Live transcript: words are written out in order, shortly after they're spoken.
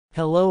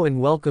Hello and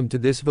welcome to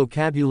this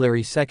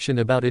vocabulary section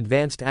about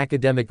advanced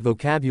academic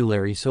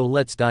vocabulary, so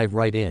let's dive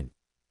right in.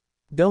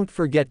 Don't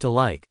forget to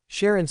like,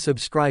 share and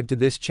subscribe to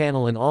this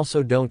channel, and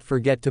also don't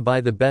forget to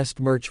buy the best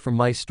merch from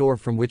my store,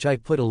 from which I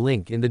put a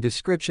link in the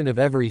description of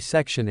every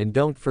section. And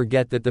don't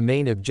forget that the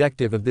main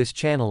objective of this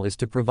channel is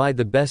to provide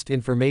the best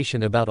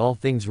information about all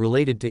things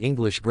related to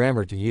English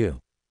grammar to you.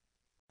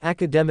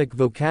 Academic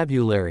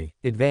vocabulary,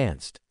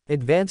 advanced.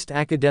 Advanced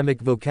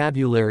academic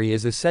vocabulary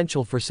is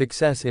essential for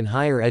success in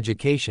higher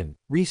education,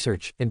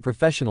 research, and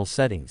professional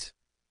settings.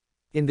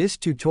 In this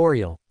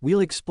tutorial,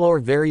 we'll explore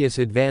various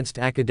advanced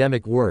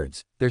academic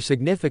words, their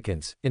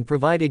significance, and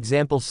provide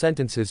example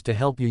sentences to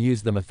help you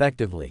use them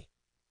effectively.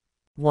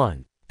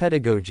 1.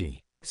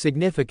 Pedagogy.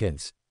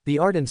 Significance: the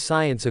art and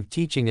science of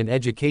teaching and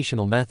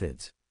educational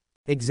methods.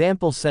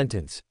 Example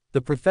sentence: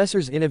 the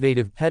professor's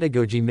innovative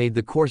pedagogy made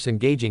the course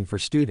engaging for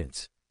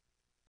students.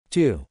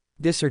 2.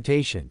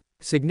 Dissertation.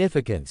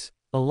 Significance: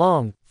 a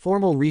long,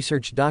 formal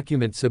research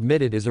document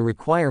submitted as a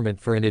requirement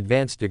for an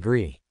advanced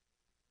degree.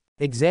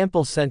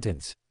 Example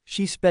sentence: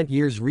 she spent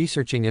years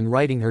researching and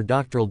writing her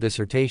doctoral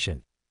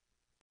dissertation.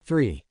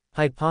 3.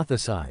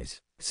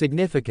 Hypothesize.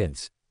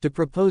 Significance: to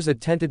propose a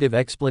tentative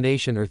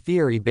explanation or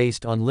theory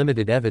based on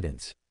limited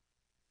evidence.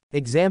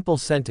 Example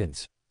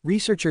sentence: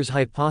 researchers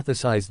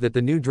hypothesize that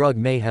the new drug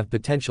may have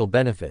potential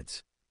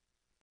benefits.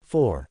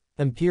 4.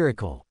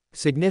 Empirical.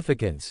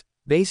 Significance: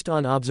 based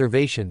on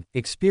observation,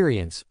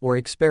 experience, or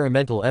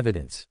experimental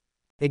evidence.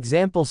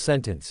 Example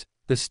sentence: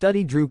 the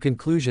study drew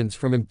conclusions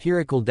from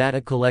empirical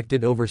data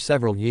collected over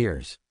several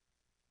years.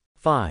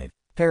 5.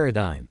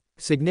 Paradigm.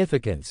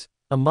 Significance: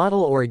 a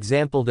model or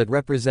example that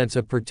represents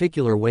a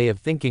particular way of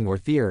thinking or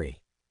theory.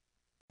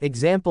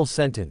 Example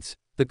sentence: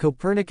 the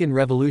Copernican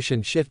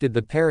revolution shifted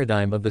the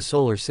paradigm of the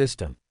solar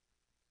system.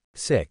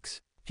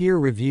 6.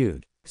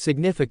 Peer-reviewed.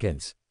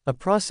 Significance: a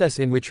process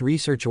in which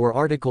research or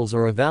articles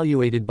are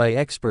evaluated by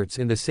experts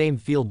in the same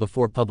field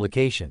before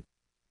publication.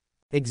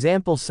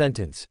 Example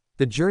sentence: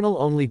 the journal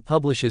only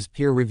publishes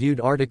peer-reviewed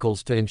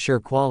articles to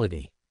ensure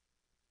quality.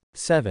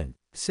 7.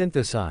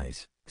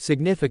 Synthesize.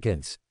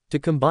 Significance: to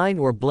combine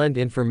or blend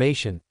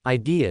information,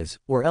 ideas,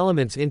 or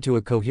elements into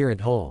a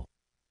coherent whole.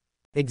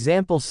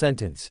 Example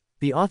sentence: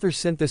 the author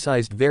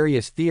synthesized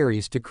various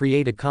theories to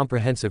create a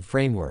comprehensive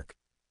framework.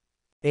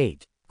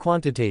 8.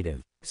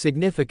 Quantitative.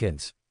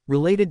 Significance: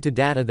 related to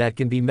data that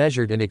can be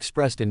measured and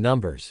expressed in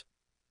numbers.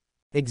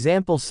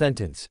 Example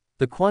sentence: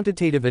 the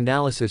quantitative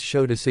analysis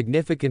showed a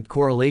significant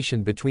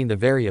correlation between the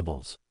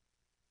variables.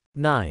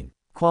 9.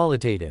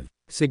 Qualitative.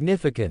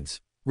 Significance: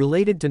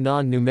 related to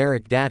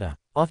non-numeric data,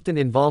 often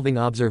involving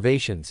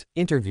observations,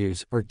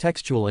 interviews, or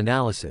textual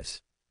analysis.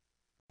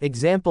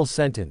 Example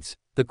sentence: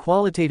 the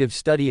qualitative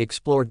study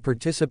explored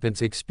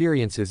participants'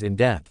 experiences in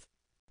depth.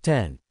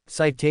 10.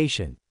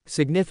 Citation.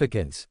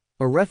 Significance: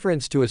 a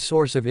reference to a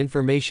source of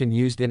information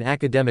used in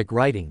academic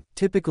writing,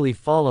 typically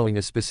following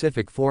a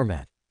specific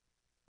format.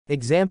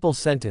 Example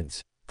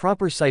sentence: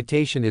 proper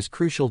citation is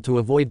crucial to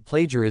avoid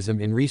plagiarism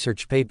in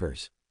research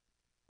papers.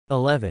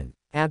 11.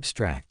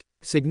 Abstract.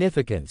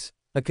 Significance: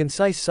 a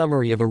concise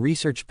summary of a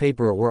research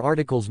paper or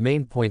article's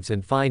main points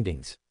and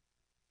findings.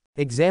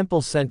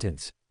 Example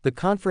sentence: the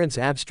conference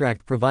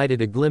abstract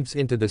provided a glimpse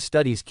into the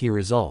study's key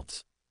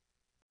results.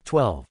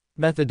 12.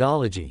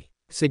 Methodology.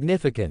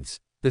 Significance: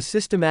 the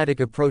systematic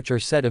approach or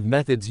set of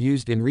methods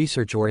used in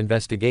research or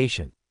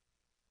investigation.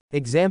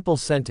 Example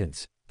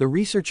sentence: the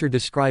researcher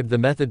described the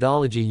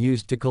methodology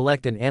used to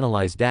collect and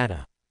analyze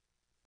data.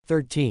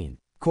 13.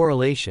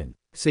 Correlation.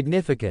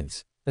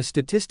 Significance: a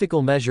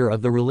statistical measure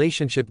of the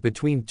relationship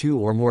between two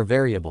or more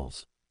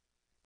variables.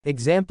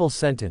 Example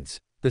sentence: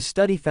 the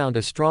study found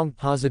a strong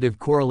positive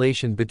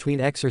correlation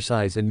between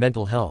exercise and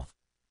mental health.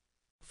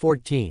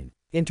 14.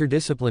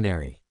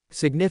 Interdisciplinary.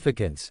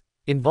 Significance: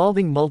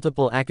 involving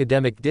multiple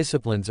academic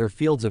disciplines or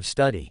fields of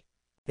study.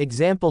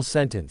 Example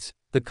sentence: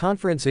 the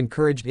conference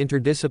encouraged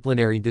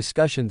interdisciplinary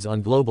discussions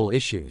on global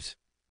issues.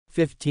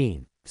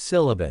 15.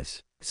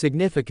 Syllabus.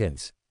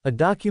 Significance: a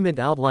document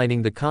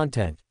outlining the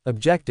content,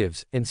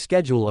 objectives, and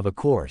schedule of a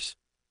course.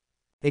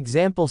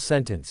 Example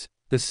sentence: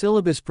 the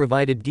syllabus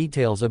provided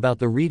details about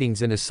the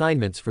readings and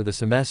assignments for the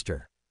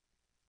semester.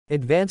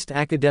 Advanced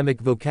academic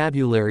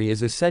vocabulary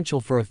is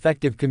essential for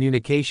effective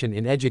communication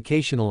in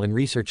educational and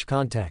research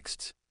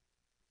contexts.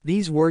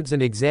 These words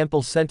and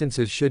example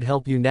sentences should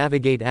help you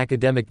navigate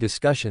academic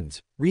discussions,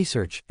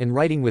 research, and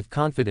writing with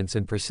confidence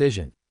and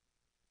precision.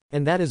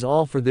 And that is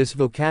all for this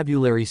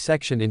vocabulary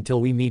section. Until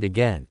we meet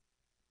again.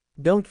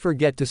 Don't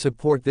forget to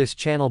support this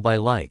channel by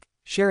like,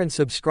 share and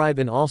subscribe,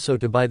 and also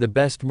to buy the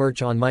best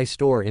merch on my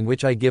store, in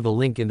which I give a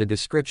link in the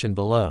description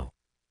below.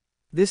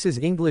 This is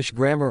English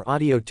Grammar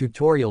Audio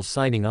Tutorials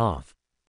signing off.